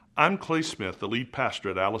I'm Clay Smith, the lead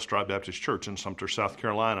pastor at Alice Dry Baptist Church in Sumter, South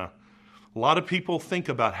Carolina. A lot of people think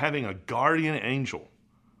about having a guardian angel,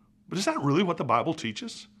 but is that really what the Bible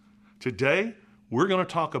teaches? Today, we're going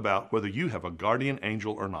to talk about whether you have a guardian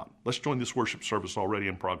angel or not. Let's join this worship service already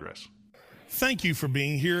in progress. Thank you for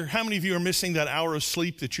being here. How many of you are missing that hour of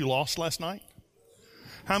sleep that you lost last night?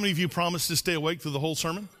 How many of you promised to stay awake through the whole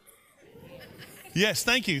sermon? Yes,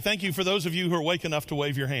 thank you. Thank you for those of you who are awake enough to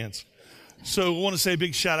wave your hands. So I want to say a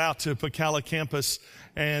big shout out to Pacala Campus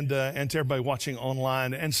and to everybody watching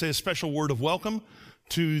online, and say a special word of welcome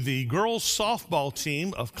to the girls softball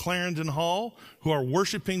team of Clarendon Hall who are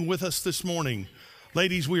worshiping with us this morning.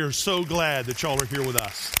 Ladies, we are so glad that y'all are here with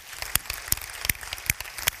us.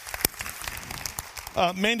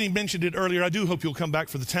 Mandy mentioned it earlier. I do hope you'll come back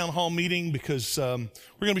for the town hall meeting, because we're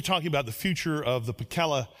going to be talking about the future of the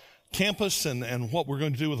Pacala campus and what we're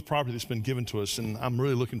going to do with the property that's been given to us, and I'm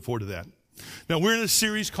really looking forward to that. Now, we're in a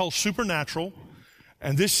series called Supernatural,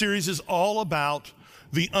 and this series is all about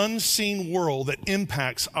the unseen world that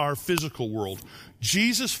impacts our physical world.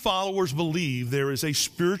 Jesus' followers believe there is a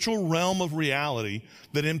spiritual realm of reality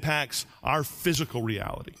that impacts our physical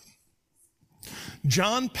reality.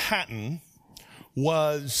 John Paton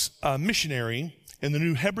was a missionary in the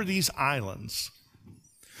New Hebrides Islands.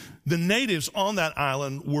 The natives on that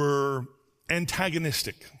island were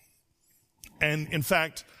antagonistic, and in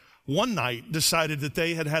fact, one night decided that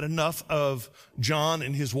they had had enough of John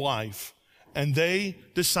and his wife, and they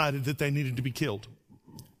decided that they needed to be killed.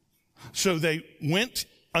 So they went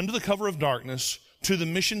under the cover of darkness to the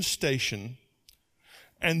mission station,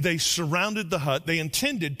 and they surrounded the hut. They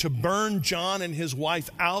intended to burn John and his wife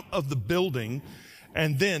out of the building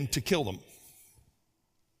and then to kill them.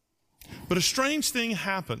 But a strange thing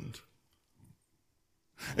happened.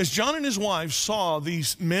 As John and his wife saw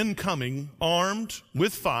these men coming, armed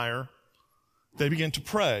with fire, they began to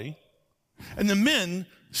pray, and the men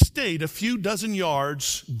stayed a few dozen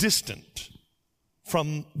yards distant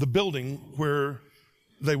from the building where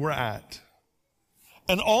they were at.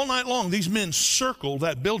 And all night long, these men circled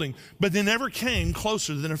that building, but they never came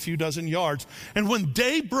closer than a few dozen yards. And when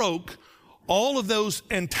day broke, all of those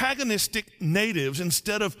antagonistic natives,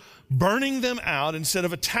 instead of burning them out, instead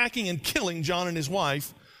of attacking and killing John and his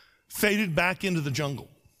wife, faded back into the jungle.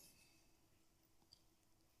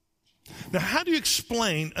 Now, how do you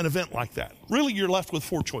explain an event like that? Really, you're left with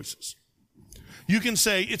four choices. You can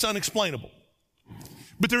say it's unexplainable.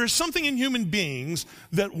 But there is something in human beings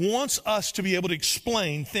that wants us to be able to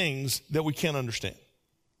explain things that we can't understand.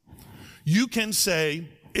 You can say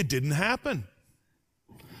it didn't happen.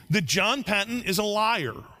 That John Paton is a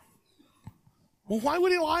liar. Well, why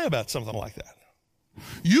would he lie about something like that?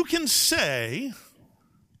 You can say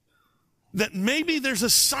that maybe there's a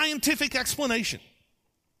scientific explanation.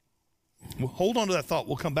 Well, hold on to that thought.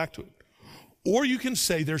 We'll come back to it. Or you can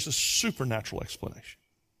say there's a supernatural explanation.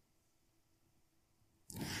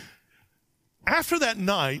 After that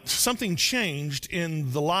night, something changed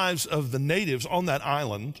in the lives of the natives on that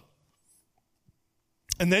island,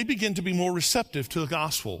 and they began to be more receptive to the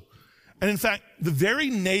gospel. And in fact, the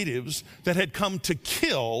very natives that had come to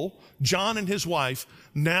kill John and his wife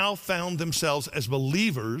now found themselves as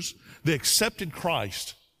believers. They accepted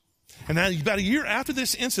Christ. And now, about a year after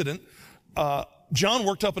this incident, John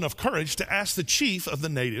worked up enough courage to ask the chief of the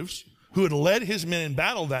natives, who had led his men in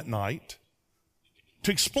battle that night,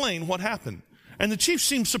 to explain what happened. And the chief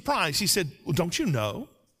seemed surprised. He said, well, don't you know?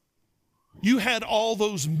 You had all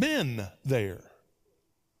those men there.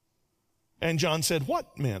 And John said,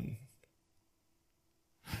 what men?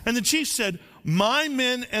 And the chief said, my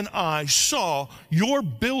men and I saw your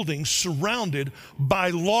building surrounded by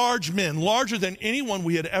large men, larger than anyone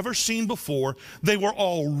we had ever seen before. They were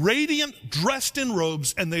all radiant, dressed in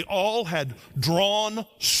robes, and they all had drawn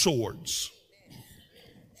swords.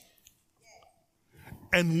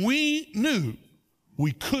 And we knew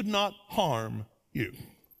we could not harm you.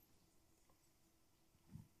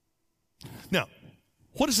 Now,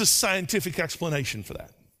 what is the scientific explanation for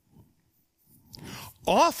that?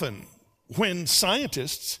 Often, when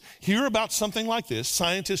scientists hear about something like this,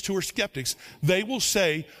 scientists who are skeptics, they will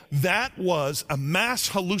say that was a mass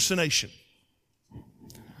hallucination.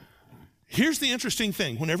 Here's the interesting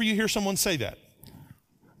thing. Whenever you hear someone say that,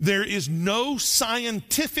 there is no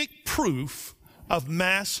scientific proof of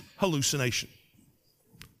mass hallucination.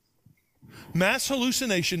 Mass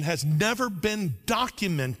hallucination has never been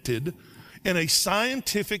documented in a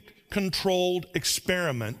scientific controlled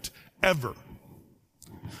experiment ever.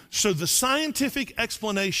 So the scientific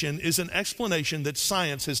explanation is an explanation that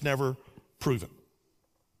science has never proven.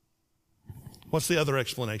 What's the other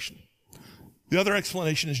explanation? The other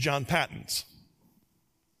explanation is John Paton's.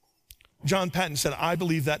 John Patton said, I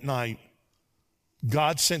believe that night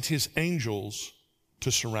God sent his angels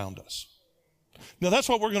to surround us. Now that's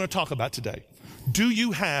what we're going to talk about today. Do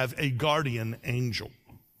you have a guardian angel?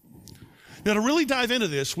 Now to really dive into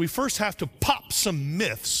this, we first have to pop some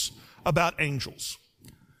myths about angels.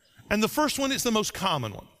 And the first one is the most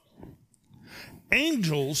common one.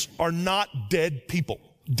 Angels are not dead people.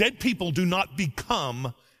 Dead people do not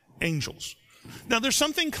become angels. Now, there's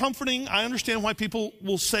something comforting. I understand why people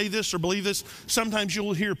will say this or believe this. Sometimes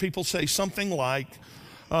you'll hear people say something like,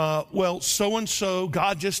 well, so-and-so,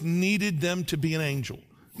 God just needed them to be an angel.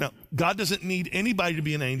 Now, God doesn't need anybody to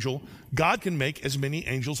be an angel. God can make as many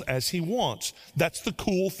angels as he wants. That's the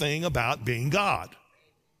cool thing about being God.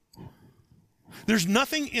 There's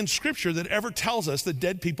nothing in Scripture that ever tells us that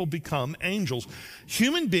dead people become angels.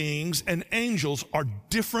 Human beings and angels are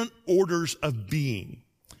different orders of being.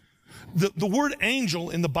 The word angel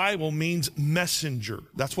in the Bible means messenger.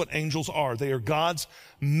 That's what angels are. They are God's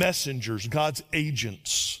messengers, God's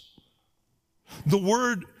agents. The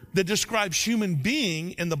word that describes human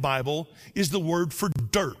being in the Bible is the word for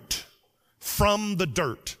dirt, from the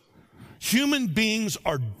dirt. Human beings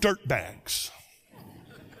are dirt bags.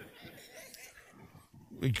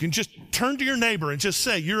 You can just turn to your neighbor and just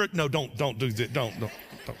say, don't do that.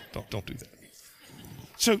 Don't do that.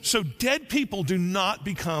 So dead people do not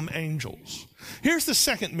become angels. Here's the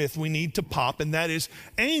second myth we need to pop, and that is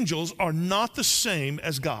angels are not the same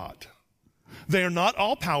as God. They are not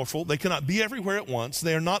all powerful. They cannot be everywhere at once.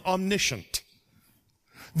 They are not omniscient.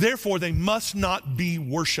 Therefore, they must not be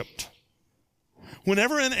worshiped.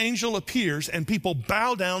 Whenever an angel appears and people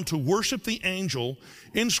bow down to worship the angel,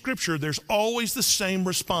 in Scripture, there's always the same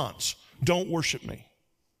response. Don't worship me.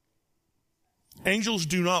 Angels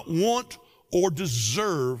do not want or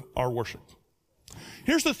deserve our worship.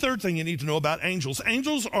 Here's the third thing you need to know about angels.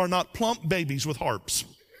 Angels are not plump babies with harps.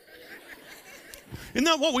 Isn't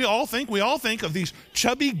that what we all think? We all think of these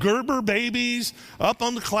chubby Gerber babies up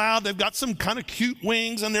on the cloud. They've got some kind of cute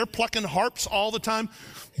wings and they're plucking harps all the time.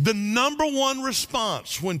 The number one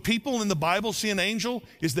response when people in the Bible see an angel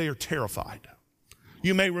is they are terrified.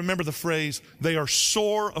 You may remember the phrase, they are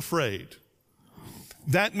sore afraid.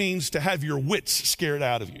 That means to have your wits scared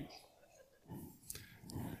out of you.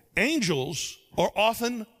 Angels are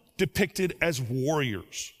often depicted as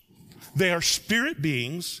warriors. They are spirit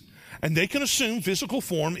beings, and they can assume physical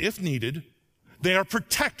form if needed. They are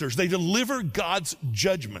protectors. They deliver God's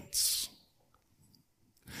judgments.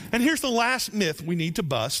 And here's the last myth we need to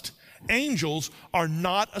bust. Angels are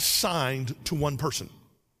not assigned to one person.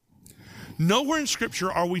 Nowhere in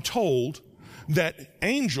Scripture are we told that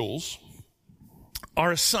angels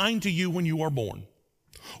are assigned to you when you are born,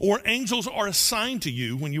 or angels are assigned to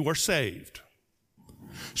you when you are saved.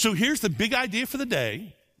 So here's the big idea for the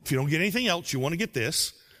day. If you don't get anything else, you want to get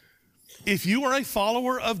this. If you are a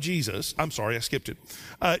follower of Jesus, I'm sorry, I skipped it.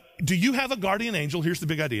 Do you have a guardian angel? Here's the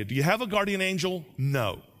big idea. Do you have a guardian angel?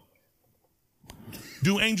 No.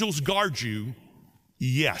 Do angels guard you?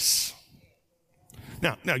 Yes.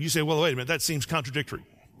 Now you say, well, wait a minute, that seems contradictory.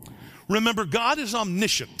 Remember, God is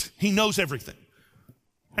omniscient. He knows everything.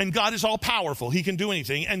 And God is all powerful. He can do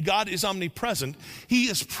anything. And God is omnipresent. He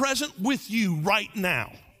is present with you right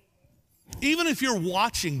now. Even if you're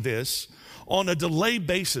watching this on a delay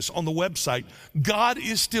basis on the website, God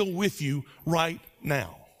is still with you right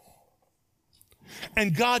now.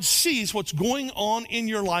 And God sees what's going on in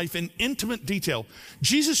your life in intimate detail.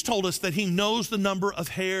 Jesus told us that he knows the number of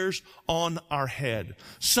hairs on our head.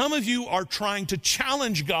 Some of you are trying to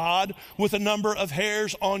challenge God with a number of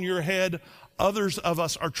hairs on your head. Others of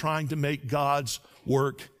us are trying to make God's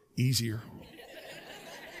work easier.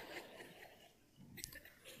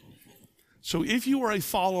 So if you are a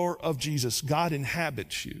follower of Jesus, God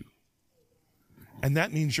inhabits you. And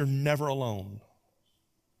that means you're never alone.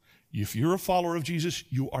 If you're a follower of Jesus,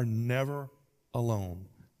 you are never alone.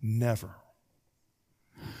 Never.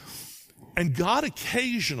 And God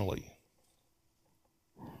occasionally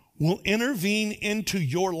will intervene into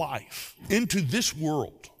your life, into this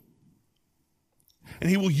world. And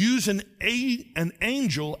he will use an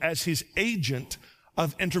angel as his agent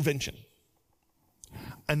of intervention.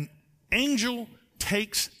 An angel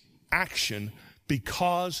takes action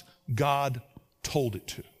because God told it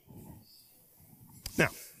to. Now,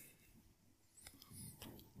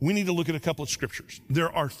 we need to look at a couple of scriptures.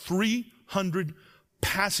 There are 300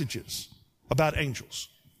 passages about angels.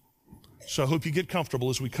 So I hope you get comfortable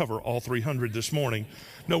as we cover all 300 this morning.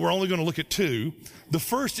 No, we're only going to look at 2. The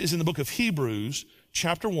first is in the book of Hebrews,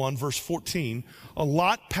 chapter 1, verse 14. A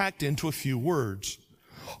lot packed into a few words.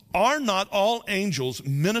 Are not all angels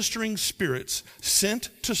ministering spirits sent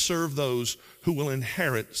to serve those who will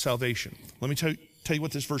inherit salvation? Let me tell you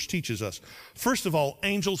what this verse teaches us. First of all,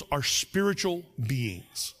 angels are spiritual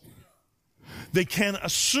beings. They can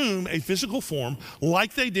assume a physical form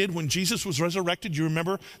like they did when Jesus was resurrected. You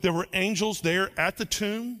remember there were angels there at the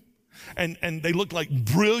tomb, and they looked like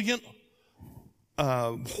brilliant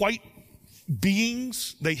white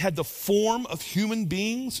beings. They had the form of human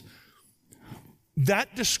beings.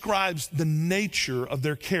 That describes the nature of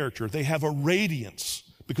their character. They have a radiance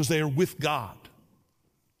because they are with God.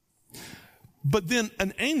 But then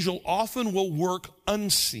an angel often will work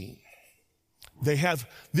unseen. They have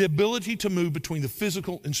the ability to move between the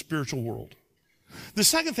physical and spiritual world. The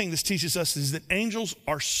second thing this teaches us is that angels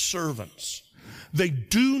are servants. They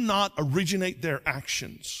do not originate their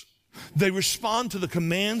actions. They respond to the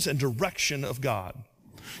commands and direction of God.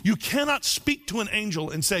 You cannot speak to an angel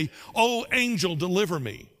and say, "Oh, angel, deliver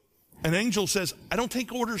me." An angel says, "I don't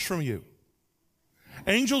take orders from you."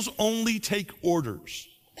 Angels only take orders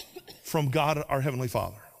from God, our Heavenly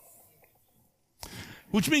Father.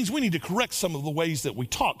 Which means we need to correct some of the ways that we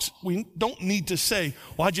talk. We don't need to say,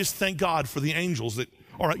 "Well, I just thank God for the angels that,"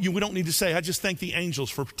 or we don't need to say, "I just thank the angels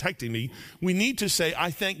for protecting me." We need to say,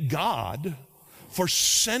 "I thank God for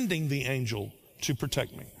sending the angel to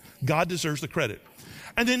protect me." God deserves the credit.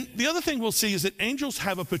 And then the other thing we'll see is that angels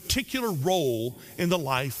have a particular role in the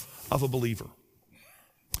life of a believer.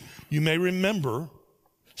 You may remember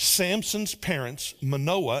Samson's parents,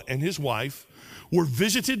 Manoah and his wife, were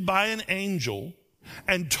visited by an angel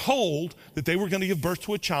and told that they were going to give birth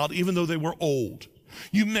to a child even though they were old.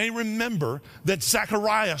 You may remember that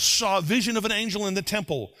Zechariah saw a vision of an angel in the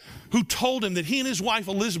temple who told him that he and his wife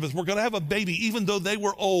Elizabeth were going to have a baby even though they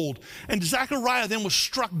were old. And Zechariah then was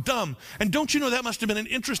struck dumb. And don't you know that must have been an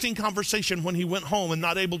interesting conversation when he went home and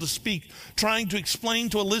not able to speak, trying to explain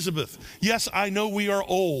to Elizabeth, "Yes, I know we are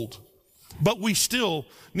old, but we still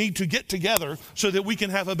need to get together so that we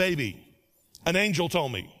can have a baby." An angel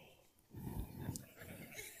told me.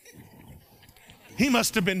 He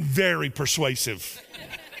must have been very persuasive.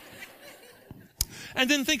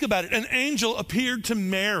 And then think about it. An angel appeared to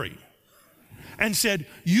Mary and said,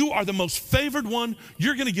 "You are the most favored one.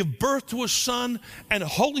 You're going to give birth to a son, and the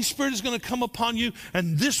Holy Spirit is going to come upon you,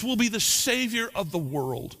 and this will be the Savior of the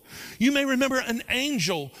world." You may remember an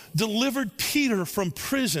angel delivered Peter from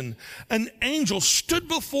prison. An angel stood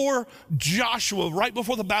before Joshua right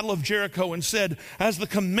before the Battle of Jericho and said, "As the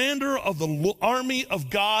commander of the army of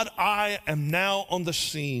God, I am now on the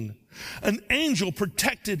scene." An angel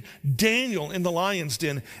protected Daniel in the lion's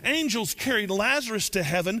den. Angels carried Lazarus to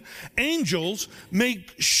heaven. Angels made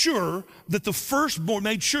sure the firstborn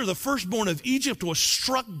of Egypt was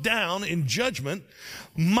struck down in judgment.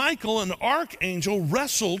 Michael, an archangel,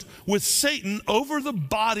 wrestled with Satan over the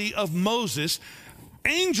body of Moses.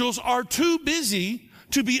 Angels are too busy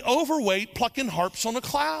to be overweight plucking harps on a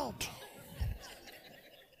cloud.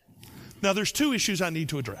 Now, there's two issues I need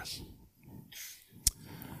to address.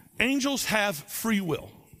 Angels have free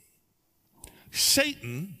will.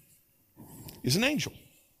 Satan is an angel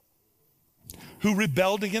who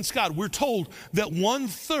rebelled against God. We're told that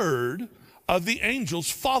 1/3 of the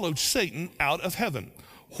angels followed Satan out of heaven.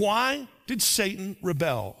 Why did Satan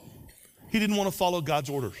rebel? He didn't want to follow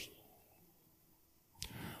God's orders.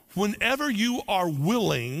 Whenever you are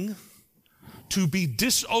willing to be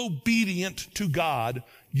disobedient to God,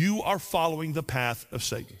 you are following the path of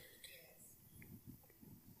Satan.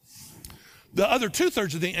 The other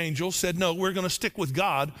 2/3 of the angels said, "No, we're going to stick with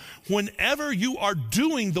God." Whenever you are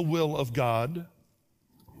doing the will of God,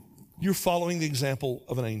 you're following the example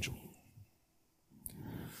of an angel.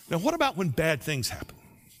 Now, what about when bad things happen?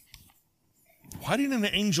 Why didn't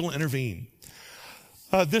an angel intervene?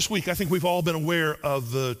 This week, I think we've all been aware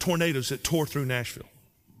of the tornadoes that tore through Nashville.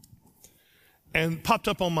 And popped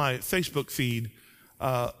up on my Facebook feed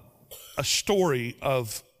a story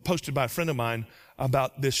posted by a friend of mine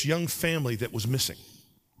about this young family that was missing.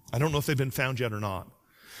 I don't know if they've been found yet or not.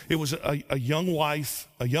 It was a young wife,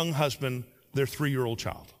 a young husband, their 3-year-old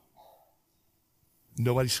child.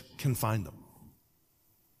 Nobody can find them.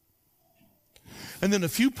 And then a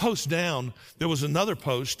few posts down, there was another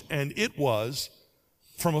post, and it was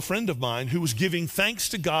from a friend of mine who was giving thanks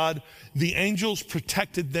to God. The angels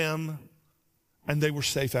protected them, and they were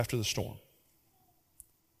safe after the storm.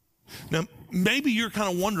 Now, maybe you're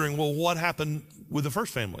kind of wondering, well, what happened with the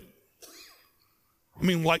first family? I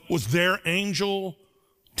mean, was their angel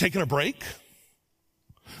taking a break?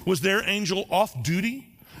 Was their angel off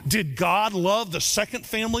duty? Did God love the second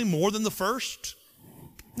family more than the first?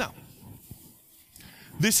 No.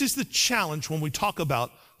 This is the challenge when we talk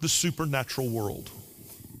about the supernatural world.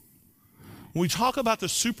 When we talk about the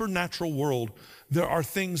supernatural world, there are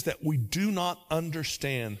things that we do not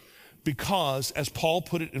understand because, as Paul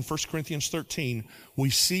put it in 1 Corinthians 13, we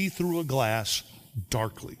see through a glass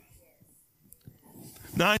darkly.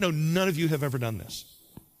 Now, I know none of you have ever done this,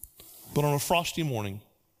 but on a frosty morning,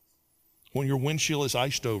 when your windshield is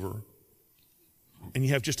iced over and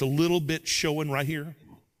you have just a little bit showing right here,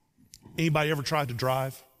 anybody ever tried to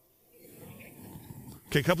drive?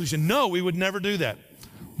 Okay, a couple of you said, no, we would never do that.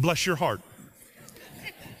 Bless your heart.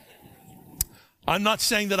 I'm not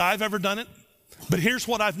saying that I've ever done it, but here's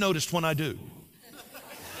what I've noticed when I do.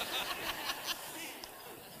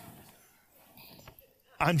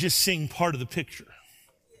 I'm just seeing part of the picture.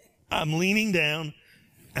 I'm leaning down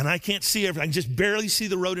and I can't see everything. I can just barely see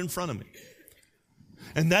the road in front of me.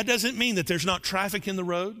 And that doesn't mean that there's not traffic in the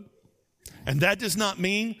road. And that does not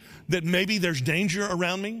mean that maybe there's danger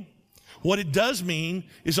around me. What it does mean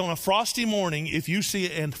is on a frosty morning, if you see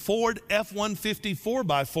a Ford F-150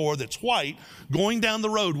 4x4 that's white going down the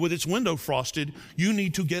road with its window frosted, you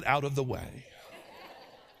need to get out of the way.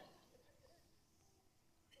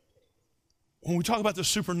 When we talk about the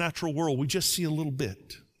supernatural world, we just see a little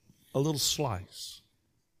bit, a little slice.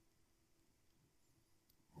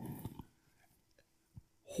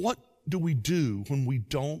 What do we do when we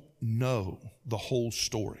don't know the whole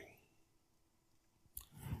story?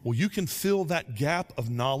 Well, you can fill that gap of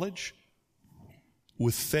knowledge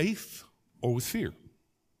with faith or with fear.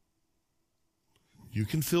 You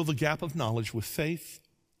can fill the gap of knowledge with faith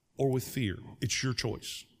or with fear. It's your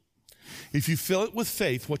choice. If you fill it with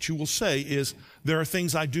faith, what you will say is, there are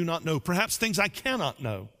things I do not know, perhaps things I cannot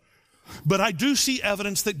know, but I do see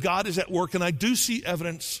evidence that God is at work, and I do see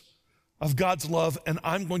evidence of God's love, and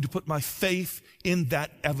I'm going to put my faith in that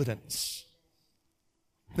evidence.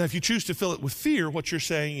 Now, if you choose to fill it with fear, what you're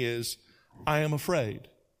saying is, I am afraid.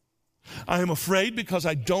 I am afraid because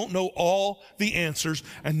I don't know all the answers,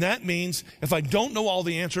 and that means if I don't know all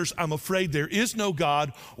the answers, I'm afraid there is no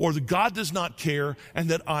God, or that God does not care, and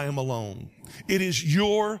that I am alone. It is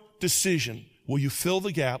your decision. Will you fill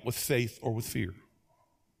the gap with faith or with fear?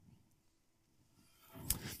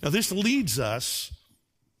 Now, this leads us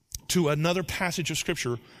to another passage of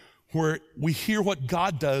Scripture where we hear what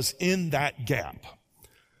God does in that gap.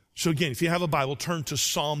 So again, if you have a Bible, turn to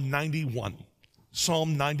Psalm 91.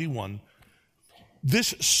 Psalm 91.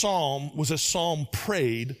 This psalm was a psalm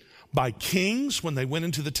prayed by kings when they went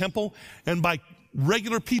into the temple and by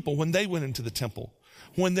regular people when they went into the temple.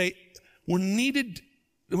 When they needed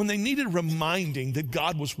reminding that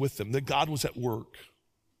God was with them, that God was at work.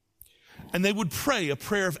 And they would pray a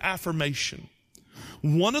prayer of affirmation.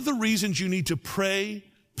 One of the reasons you need to pray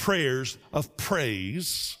prayers of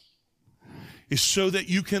praise is so that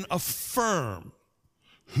you can affirm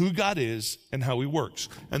who God is and how he works.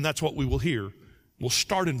 And that's what we will hear. We'll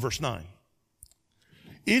start in verse 9.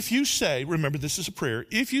 If you say, remember this is a prayer,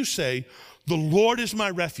 if you say, the Lord is my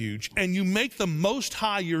refuge, and you make the Most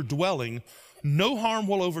High your dwelling, no harm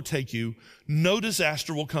will overtake you, no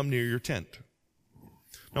disaster will come near your tent.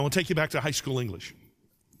 Now I want to take you back to high school English.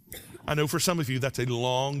 I know for some of you that's a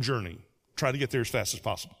long journey. Try to get there as fast as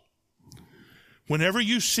possible. Whenever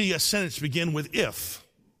you see a sentence begin with if,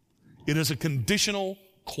 it is a conditional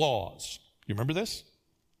clause. You remember this?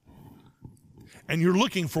 And you're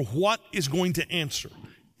looking for what is going to answer.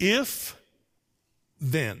 If,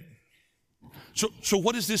 then. So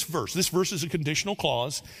what is this verse? This verse is a conditional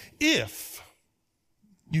clause. If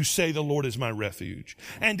you say the Lord is my refuge,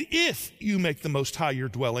 and if you make the Most High your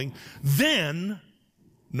dwelling, then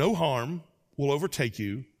no harm will overtake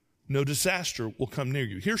you, no disaster will come near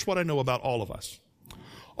you. Here's what I know about all of us.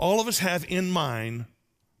 All of us have in mind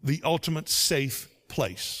the ultimate safe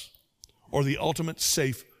place, or the ultimate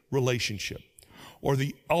safe relationship, or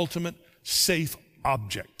the ultimate safe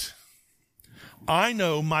object. I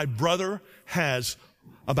know my brother has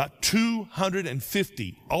about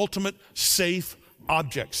 250 ultimate safe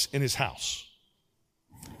objects in his house.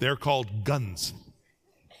 They're called guns.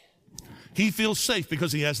 He feels safe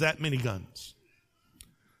because he has that many guns.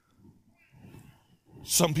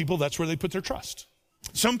 Some people, that's where they put their trust.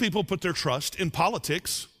 Some people put their trust in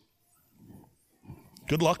politics.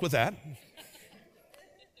 Good luck with that.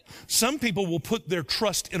 Some people will put their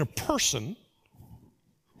trust in a person.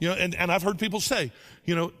 And I've heard people say,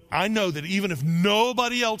 I know that even if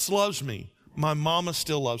nobody else loves me, my mama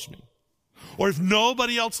still loves me. Or if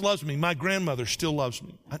nobody else loves me, my grandmother still loves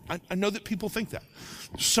me. I know that people think that.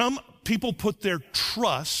 Some people put their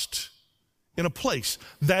trust in a place.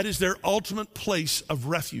 That is their ultimate place of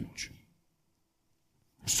refuge.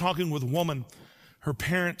 I was talking with a woman. Her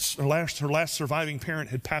last surviving parent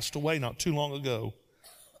had passed away not too long ago.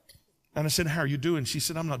 And I said, how are you doing? She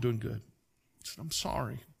said, I'm not doing good. I said, I'm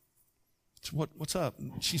sorry. I said, what's up?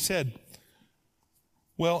 And she said,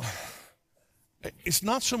 well, it's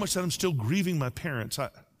not so much that I'm still grieving my parents.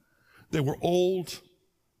 They were old.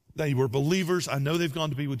 They were believers. I know they've gone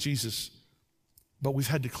to be with Jesus. But we've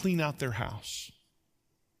had to clean out their house.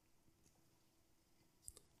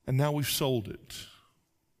 And now we've sold it.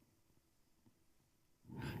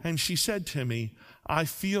 And she said to me, I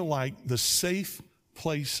feel like the safe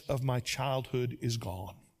place of my childhood is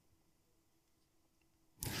gone.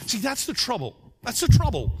 See, that's the trouble. That's the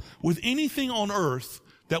trouble with anything on earth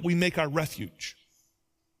that we make our refuge.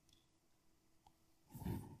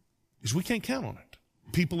 Is we can't count on it.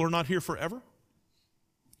 People are not here forever.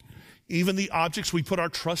 Even the objects we put our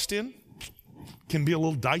trust in can be a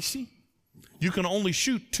little dicey. You can only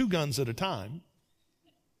shoot 2 guns at a time.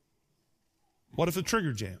 What if the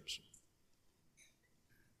trigger jams?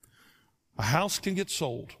 A house can get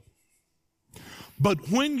sold. But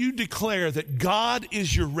when you declare that God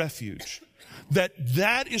is your refuge,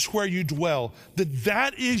 that is where you dwell,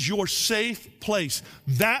 that is your safe place,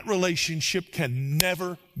 that relationship can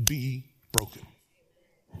never be broken.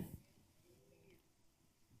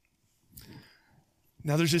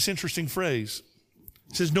 Now there's this interesting phrase.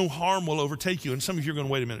 It says, no harm will overtake you. And some of you are going,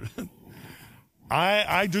 wait a minute.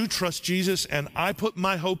 I do trust Jesus and I put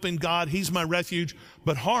my hope in God. He's my refuge.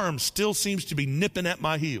 But harm still seems to be nipping at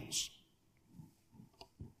my heels.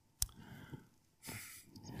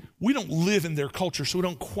 We don't live in their culture, so we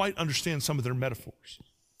don't quite understand some of their metaphors.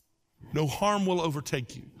 No harm will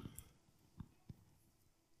overtake you.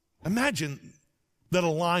 Imagine that a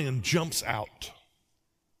lion jumps out.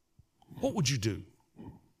 What would you do?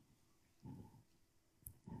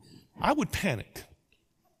 I would panic.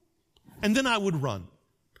 And then I would run.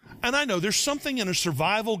 And I know there's something in a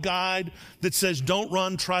survival guide that says don't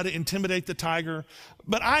run, try to intimidate the tiger.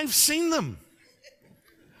 But I've seen them.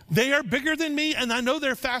 They are bigger than me, and I know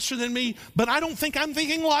they're faster than me, but I don't think I'm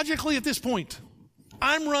thinking logically at this point.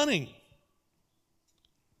 I'm running.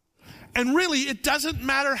 And really, it doesn't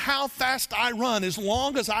matter how fast I run as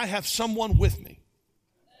long as I have someone with me.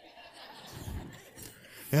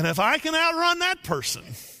 And if I can outrun that person,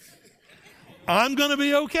 I'm going to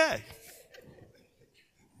be okay.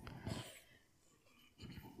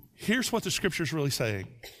 Here's what the scripture is really saying.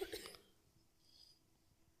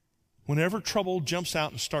 Whenever trouble jumps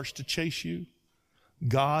out and starts to chase you,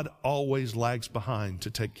 God always lags behind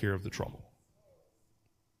to take care of the trouble.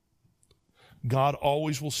 God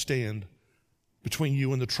always will stand between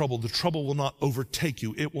you and the trouble. The trouble will not overtake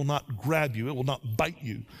you. It will not grab you. It will not bite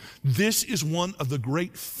you. This is one of the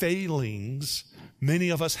great failings many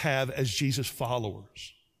of us have as Jesus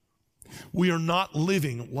followers. We are not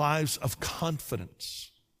living lives of confidence.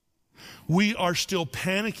 We are still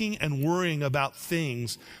panicking and worrying about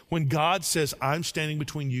things when God says, I'm standing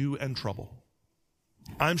between you and trouble.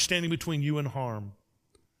 I'm standing between you and harm.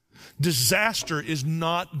 Disaster is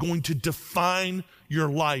not going to define your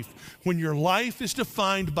life. When your life is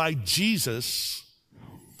defined by Jesus,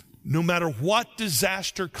 no matter what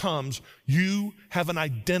disaster comes, you have an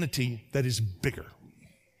identity that is bigger.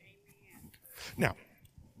 Now,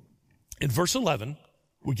 in verse 11,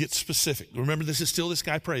 we get specific. Remember, this is still this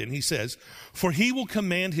guy praying. He says, for he will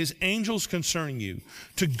command his angels concerning you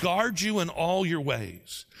to guard you in all your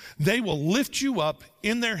ways. They will lift you up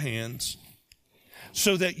in their hands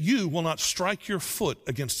so that you will not strike your foot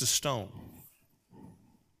against a stone.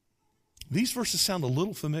 These verses sound a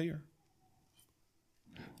little familiar.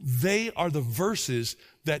 They are the verses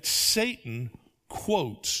that Satan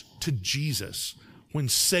quotes to Jesus. When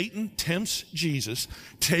Satan tempts Jesus,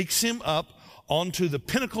 takes him up onto the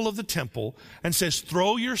pinnacle of the temple and says,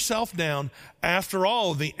 throw yourself down. After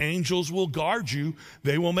all, the angels will guard you.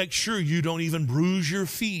 They will make sure you don't even bruise your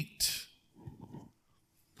feet.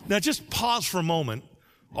 Now just pause for a moment,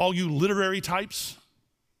 all you literary types,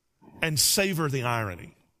 and savor the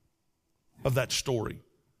irony of that story.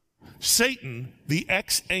 Satan, the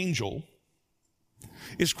ex-angel,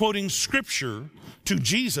 is quoting scripture to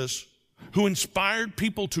Jesus, who inspired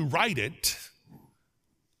people to write it,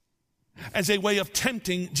 as a way of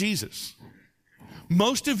tempting Jesus.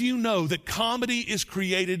 Most of you know that comedy is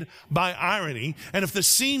created by irony, and if the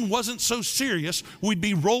scene wasn't so serious, we'd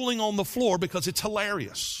be rolling on the floor because it's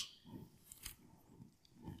hilarious.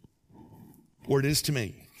 Or it is to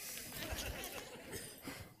me.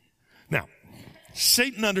 Now,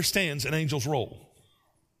 Satan understands an angel's role,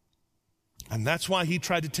 and that's why he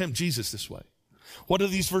tried to tempt Jesus this way. What do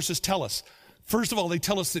these verses tell us? First of all, they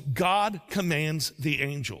tell us that God commands the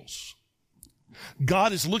angels.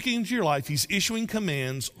 God is looking into your life. He's issuing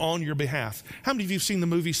commands on your behalf. How many of you have seen the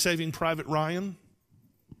movie Saving Private Ryan?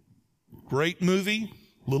 Great movie.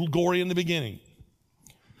 A little gory in the beginning.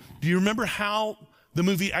 Do you remember how the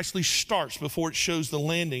movie actually starts before it shows the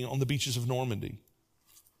landing on the beaches of Normandy?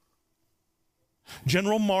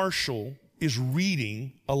 General Marshall is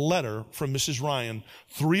reading a letter from Mrs. Ryan.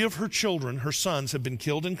 3 of her children, her sons, have been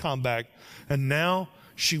killed in combat, and now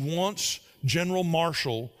she wants General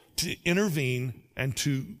Marshall to intervene and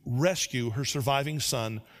to rescue her surviving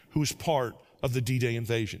son, who is part of the D-Day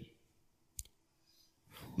invasion.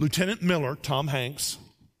 Lieutenant Miller, Tom Hanks,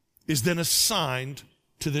 is then assigned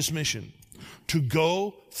to this mission to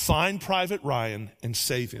go find Private Ryan and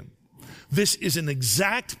save him. This is an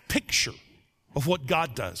exact picture of what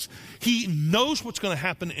God does. He knows what's going to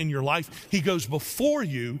happen in your life. He goes before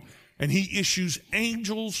you and he issues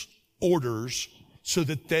angels' orders so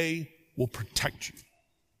that they will protect you.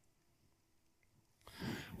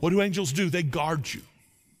 What do angels do? They guard you.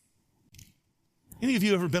 Any of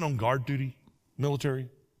you ever been on guard duty, military?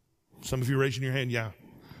 Some of you raising your hand, yeah.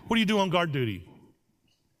 What do you do on guard duty?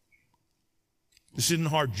 This isn't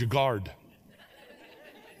hard, you guard.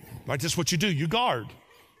 Right, that's what you do, you guard.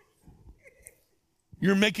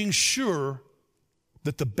 You're making sure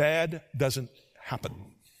that the bad doesn't happen.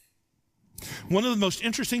 One of the most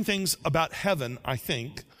interesting things about heaven, I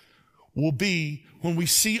think, will be when we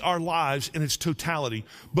see our lives in its totality,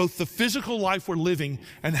 both the physical life we're living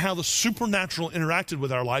and how the supernatural interacted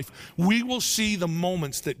with our life. We will see the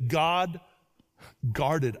moments that God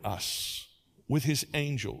guarded us with his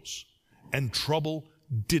angels and trouble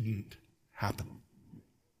didn't happen.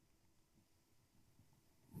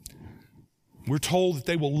 We're told that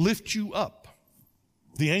they will lift you up.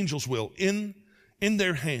 The angels will, in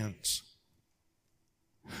their hands.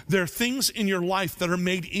 There are things in your life that are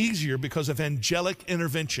made easier because of angelic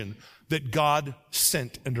intervention that God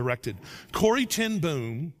sent and directed. Corrie ten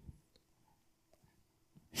Boom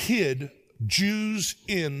hid Jews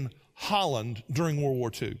in Holland during World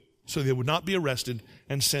War II so they would not be arrested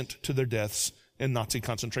and sent to their deaths in Nazi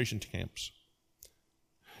concentration camps.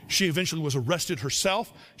 She eventually was arrested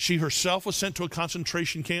herself. She herself was sent to a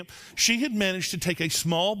concentration camp. She had managed to take a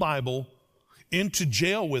small Bible into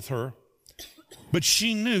jail with her, but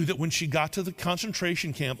she knew that when she got to the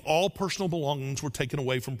concentration camp, all personal belongings were taken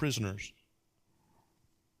away from prisoners.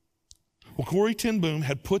 Well, Corrie ten Boom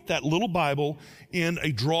had put that little Bible in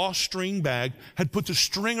a drawstring bag, had put the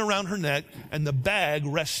string around her neck, and the bag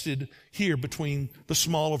rested here between the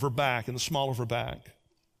small of her back and the small of her back.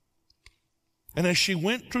 And as she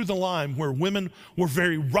went through the line where women were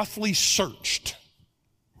very roughly searched,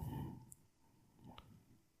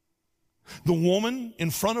 the woman in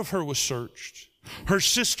front of her was searched. Her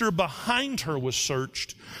sister behind her was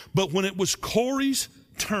searched. But when it was Corrie's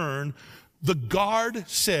turn, the guard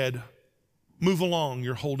said, "Move along,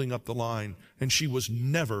 you're holding up the line." And she was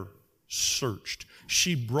never searched.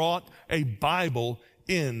 She brought a Bible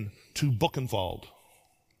in to Buchenwald.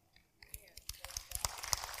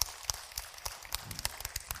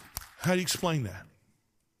 How do you explain that?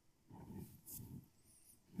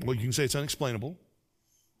 Well, you can say it's unexplainable.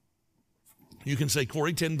 You can say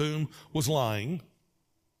Corrie ten Boom was lying.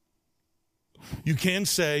 You can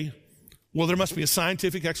say, well, there must be a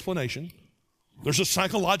scientific explanation. There's a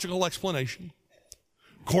psychological explanation.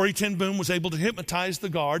 Corrie ten Boom was able to hypnotize the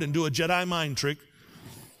guard and do a Jedi mind trick.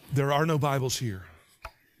 There are no Bibles here.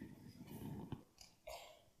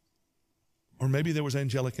 Or maybe there was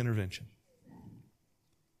angelic intervention.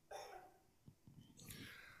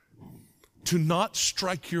 To not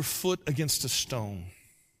strike your foot against a stone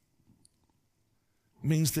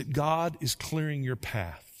means that God is clearing your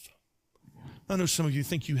path. I know some of you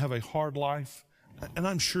think you have a hard life, and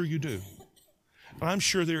I'm sure you do. And I'm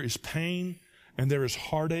sure there is pain and there is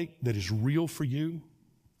heartache that is real for you.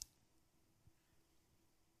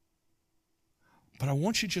 But I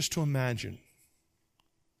want you just to imagine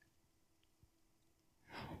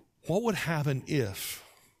what would happen if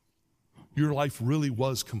your life really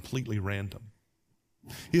was completely random,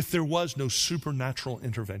 if there was no supernatural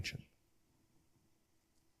intervention.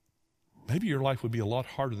 Maybe your life would be a lot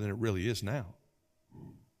harder than it really is now.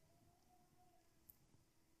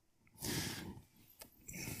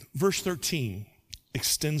 Verse 13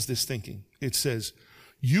 extends this thinking. It says,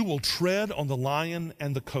 "You will tread on the lion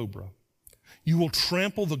and the cobra. You will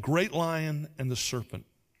trample the great lion and the serpent."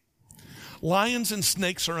 Lions and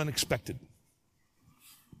snakes are unexpected.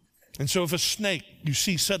 And so if a snake you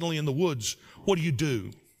see suddenly in the woods, what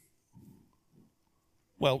do?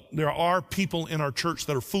 Well, there are people in our church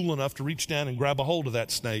that are fool enough to reach down and grab a hold of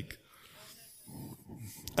that snake.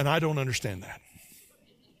 And I don't understand that.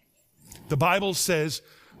 The Bible says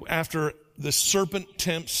after the serpent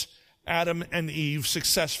tempts Adam and Eve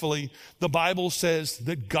successfully, the Bible says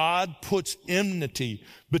that God puts enmity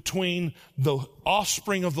between the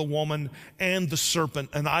offspring of the woman and the serpent,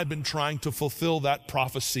 and I've been trying to fulfill that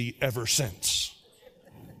prophecy ever since.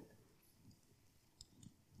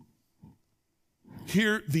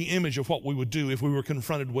 Here, the image of what we would do if we were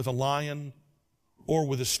confronted with a lion or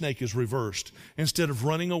with a snake is reversed. Instead of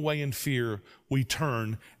running away in fear, we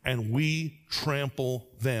turn and we trample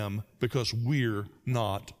them because we're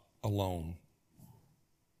not alone.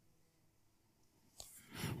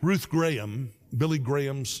 Ruth Graham, Billy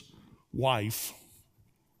Graham's wife,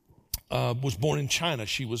 was born in China.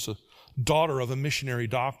 She was a daughter of a missionary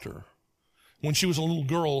doctor. When she was a little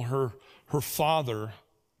girl, her father,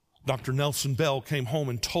 Dr. Nelson Bell, came home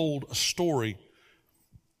and told a story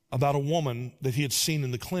about a woman that he had seen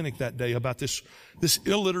in the clinic that day, about this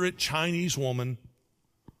illiterate Chinese woman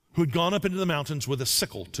who had gone up into the mountains with a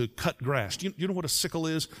sickle to cut grass. Do you know what a sickle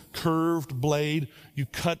is? Curved blade. You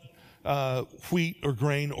cut wheat or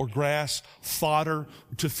grain or grass, fodder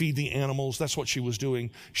to feed the animals. That's what she was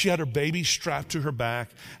doing. She had her baby strapped to her back,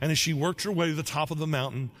 and as she worked her way to the top of the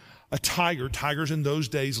mountain, a tiger, tigers in those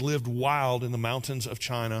days lived wild in the mountains of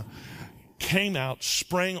China, came out,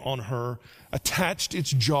 sprang on her, attached its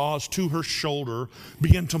jaws to her shoulder,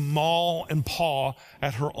 began to maul and paw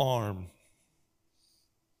at her arm.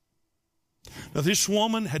 Now, this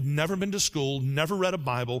woman had never been to school, never read a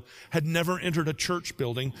Bible, had never entered a church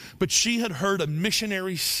building, but she had heard a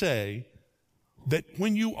missionary say that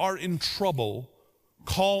when you are in trouble,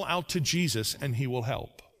 call out to Jesus and he will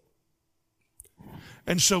help.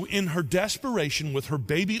 And so in her desperation, with her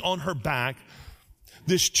baby on her back,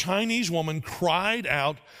 this Chinese woman cried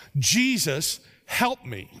out, "Jesus, help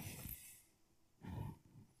me."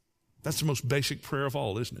 That's the most basic prayer of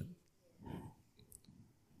all, isn't it?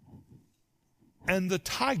 And the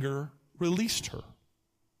tiger released her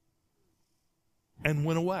and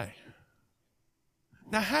went away.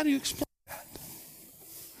 Now, how do you explain that?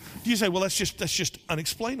 Do you say, well, that's just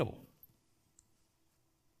unexplainable?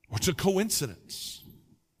 Or it's a coincidence?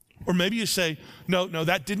 Or maybe you say, no,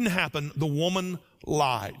 that didn't happen. The woman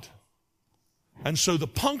lied. And so the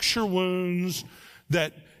puncture wounds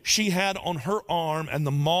that she had on her arm and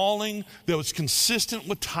the mauling that was consistent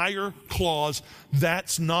with tiger claws,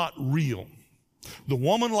 that's not real. The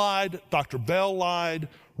woman lied, Dr. Bell lied,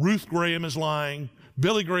 Ruth Graham is lying,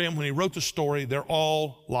 Billy Graham, when he wrote the story, they're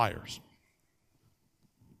all liars.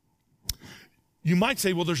 You might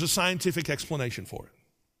say, well, there's a scientific explanation for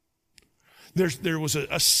it. There was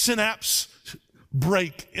a synapse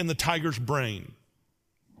break in the tiger's brain.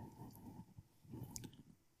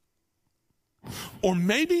 Or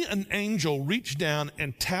maybe an angel reached down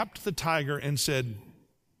and tapped the tiger and said,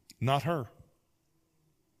 not her.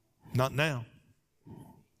 Not now.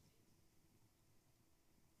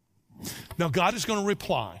 Now, God is going to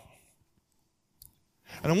reply.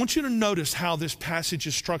 And I want you to notice how this passage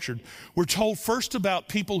is structured. We're told first about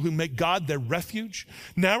people who make God their refuge.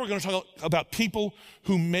 Now we're going to talk about people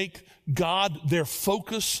who make God their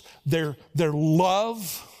focus, their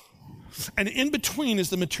love. And in between is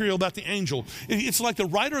the material about the angel. It's like the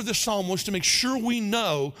writer of this psalm wants to make sure we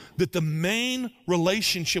know that the main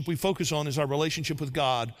relationship we focus on is our relationship with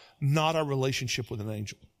God, not our relationship with an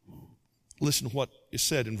angel. Listen to what is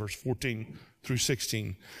said in verse 14 through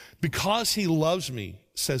 16. Because he loves me,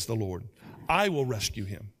 says the Lord, I will rescue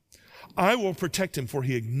him. I will protect him, for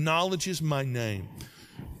he acknowledges my name.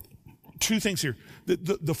 Two things here.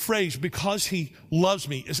 The phrase, because he loves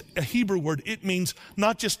me, is a Hebrew word. It means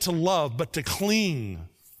not just to love, but to cling,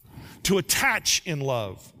 to attach in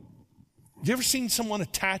love. You ever seen someone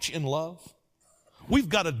attach in love? We've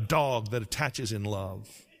got a dog that attaches in love.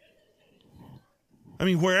 I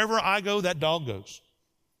mean, wherever I go, that dog goes.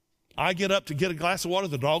 I get up to get a glass of water,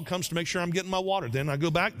 the dog comes to make sure I'm getting my water. Then I go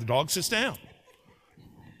back, the dog sits down.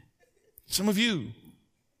 Some of you,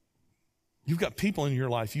 you've got people in your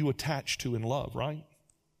life you attach to in love, right?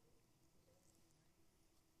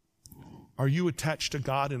 Are you attached to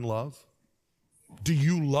God in love? Do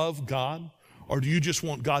you love God, or do you just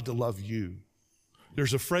want God to love you?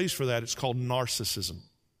 There's a phrase for that. It's called narcissism.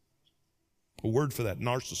 A word for that,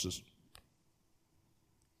 narcissism.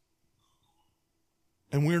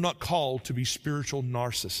 And we're not called to be spiritual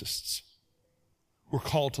narcissists. We're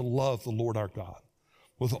called to love the Lord our God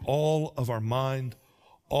with all of our mind,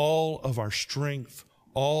 all of our strength,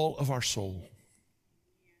 all of our soul.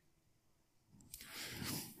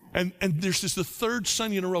 And there's the third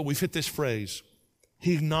Sunday in a row we've hit this phrase.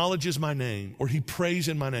 He acknowledges my name, or he prays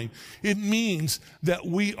in my name. It means that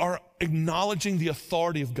we are acknowledging the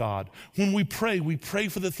authority of God. When we pray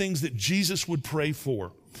for the things that Jesus would pray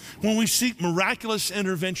for. When we seek miraculous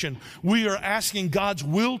intervention, we are asking God's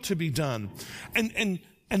will to be done.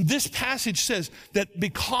 And this passage says that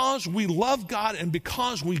because we love God and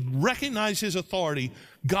because we recognize His authority,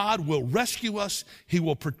 God will rescue us. He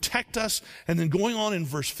will protect us. And then going on in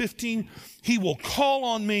verse 15, He will call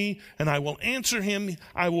on me and I will answer him.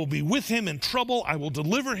 I will be with him in trouble. I will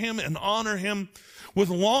deliver him and honor him. With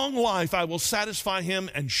long life, I will satisfy him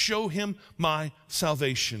and show him my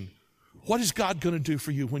salvation. What is God going to do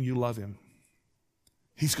for you when you love Him?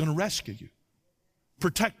 He's going to rescue you,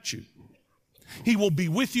 protect you. He will be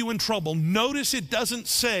with you in trouble. Notice it doesn't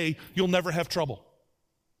say you'll never have trouble.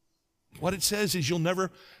 What it says is you'll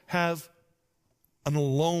never have an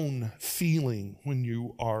alone feeling when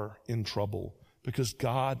you are in trouble because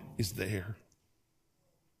God is there.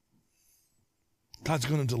 God's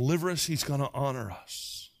going to deliver us. He's going to honor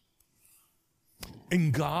us.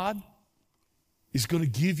 And God is going to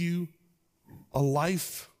give you a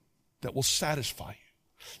life that will satisfy you.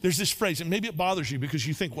 There's this phrase, and maybe it bothers you because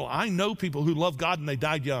you think, well, I know people who love God and they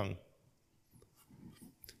died young.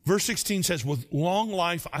 Verse 16 says, with long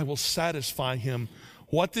life I will satisfy him.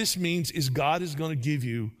 What this means is God is going to give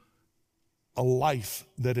you a life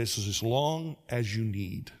that is as long as you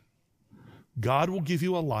need. God will give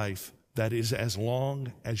you a life that is as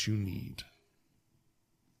long as you need.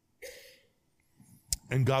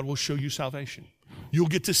 And God will show you salvation. You'll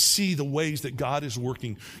get to see the ways that God is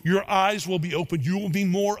working. Your eyes will be opened. You will be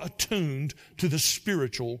more attuned to the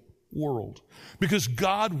spiritual world because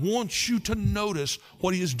God wants you to notice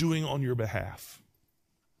what He is doing on your behalf.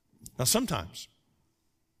 Now, sometimes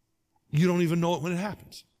you don't even know it when it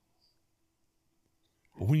happens.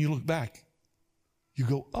 But when you look back, you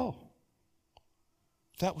go, oh,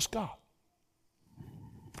 that was God.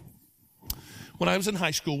 When I was in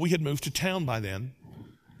high school, we had moved to town by then.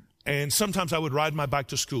 And sometimes I would ride my bike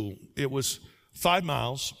to school. It was 5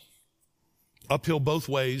 miles, uphill both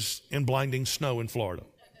ways in blinding snow in Florida.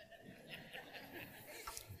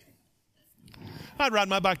 I'd ride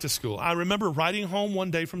my bike to school. I remember riding home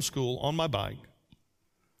one day from school on my bike.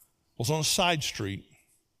 I was on a side street.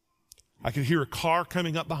 I could hear a car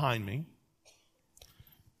coming up behind me.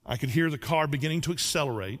 I could hear the car beginning to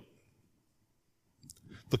accelerate.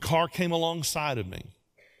 The car came alongside of me.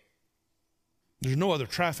 There's no other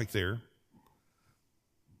traffic there.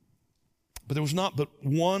 But there was not but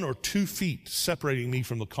 1 or 2 feet separating me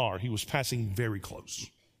from the car. He was passing very close.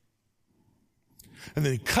 And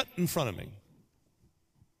then he cut in front of me.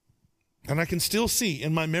 And I can still see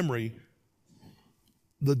in my memory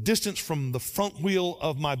the distance from the front wheel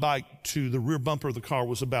of my bike to the rear bumper of the car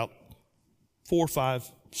was about 4,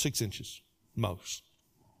 5, 6 inches, most.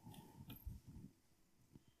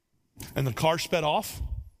 And the car sped off.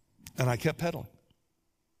 And I kept pedaling.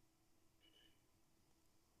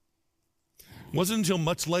 It wasn't until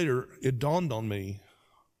much later it dawned on me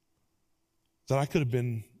that I could have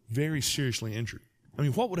been very seriously injured. I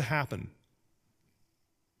mean, what would have happened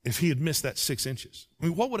if he had missed that 6 inches? I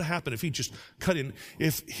mean, what would have happened if he just cut in,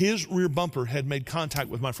 if his rear bumper had made contact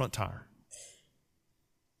with my front tire?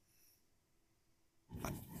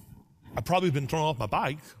 I'd probably been thrown off my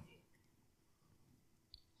bike.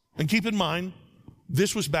 And keep in mind,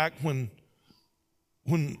 this was back when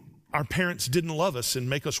our parents didn't love us and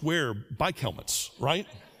make us wear bike helmets, right?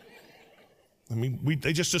 I mean,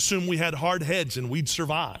 they just assumed we had hard heads and we'd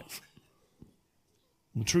survive.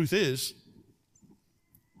 The truth is,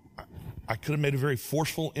 I could have made a very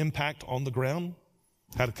forceful impact on the ground,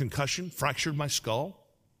 had a concussion, fractured my skull,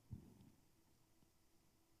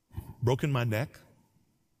 broken my neck.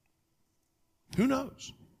 Who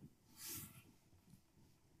knows?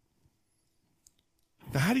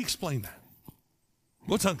 Now, how do you explain that?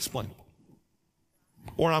 What's unexplainable?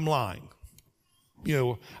 Or I'm lying. You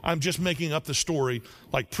know, I'm just making up the story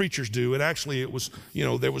like preachers do, and actually it was,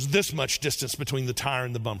 there was this much distance between the tire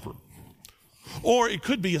and the bumper. Or it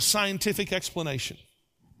could be a scientific explanation.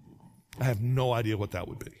 I have no idea what that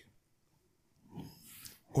would be.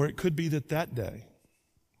 Or it could be that day,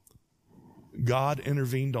 God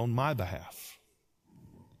intervened on my behalf,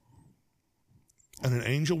 and an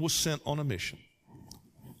angel was sent on a mission.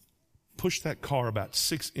 Push that car about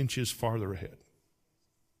 6 inches farther ahead.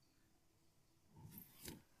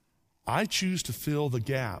 I choose to fill the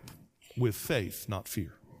gap with faith, not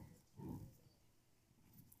fear.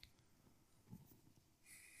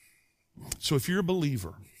 So if you're a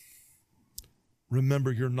believer,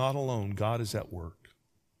 remember you're not alone. God is at work.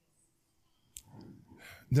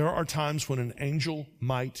 There are times when an angel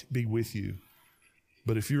might be with you,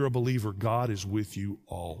 but if you're a believer, God is with you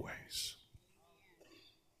always.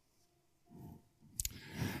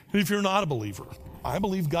 And if you're not a believer, I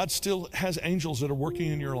believe God still has angels that are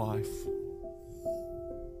working in your life.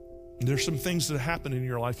 There's some things that happen in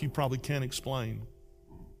your life you probably can't explain.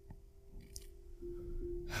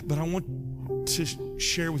 But I want to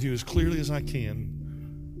share with you as clearly as I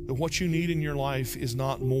can that what you need in your life is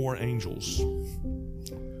not more angels.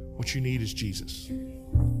 What you need is Jesus.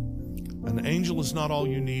 An angel is not all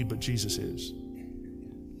you need, but Jesus is.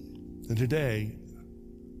 And today,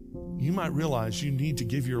 you might realize you need to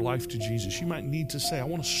give your life to Jesus. You might need to say, I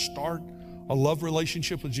want to start a love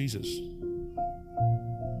relationship with Jesus.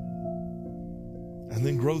 And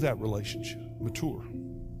then grow that relationship, mature.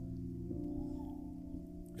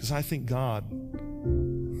 Because I think God,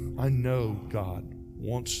 I know God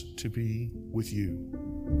wants to be with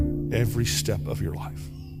you every step of your life.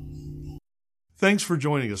 Thanks for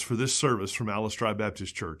joining us for this service from Alice Drive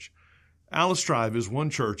Baptist Church. Alice Drive is one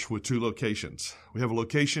church with two locations. We have a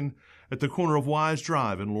location at the corner of Wise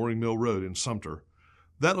Drive and Loring Mill Road in Sumter.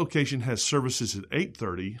 That location has services at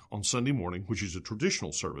 8:30 on Sunday morning, which is a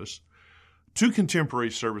traditional service, two contemporary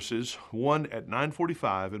services, one at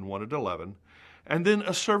 9:45 and one at 11, and then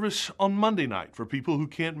a service on Monday night for people who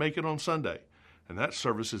can't make it on Sunday, and that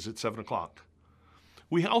service is at 7 o'clock.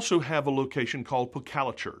 We also have a location called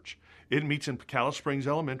Pocalla Church. It meets in Pocalla Springs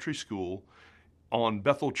Elementary School on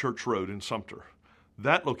Bethel Church Road in Sumter.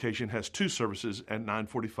 That location has two services at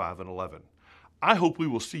 9:45 and 11. I hope we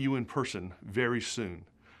will see you in person very soon.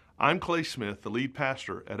 I'm Clay Smith, the lead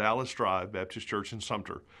pastor at Alice Drive Baptist Church in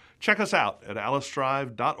Sumter. Check us out at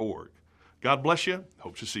alicedrive.org. God bless you.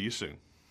 Hope to see you soon.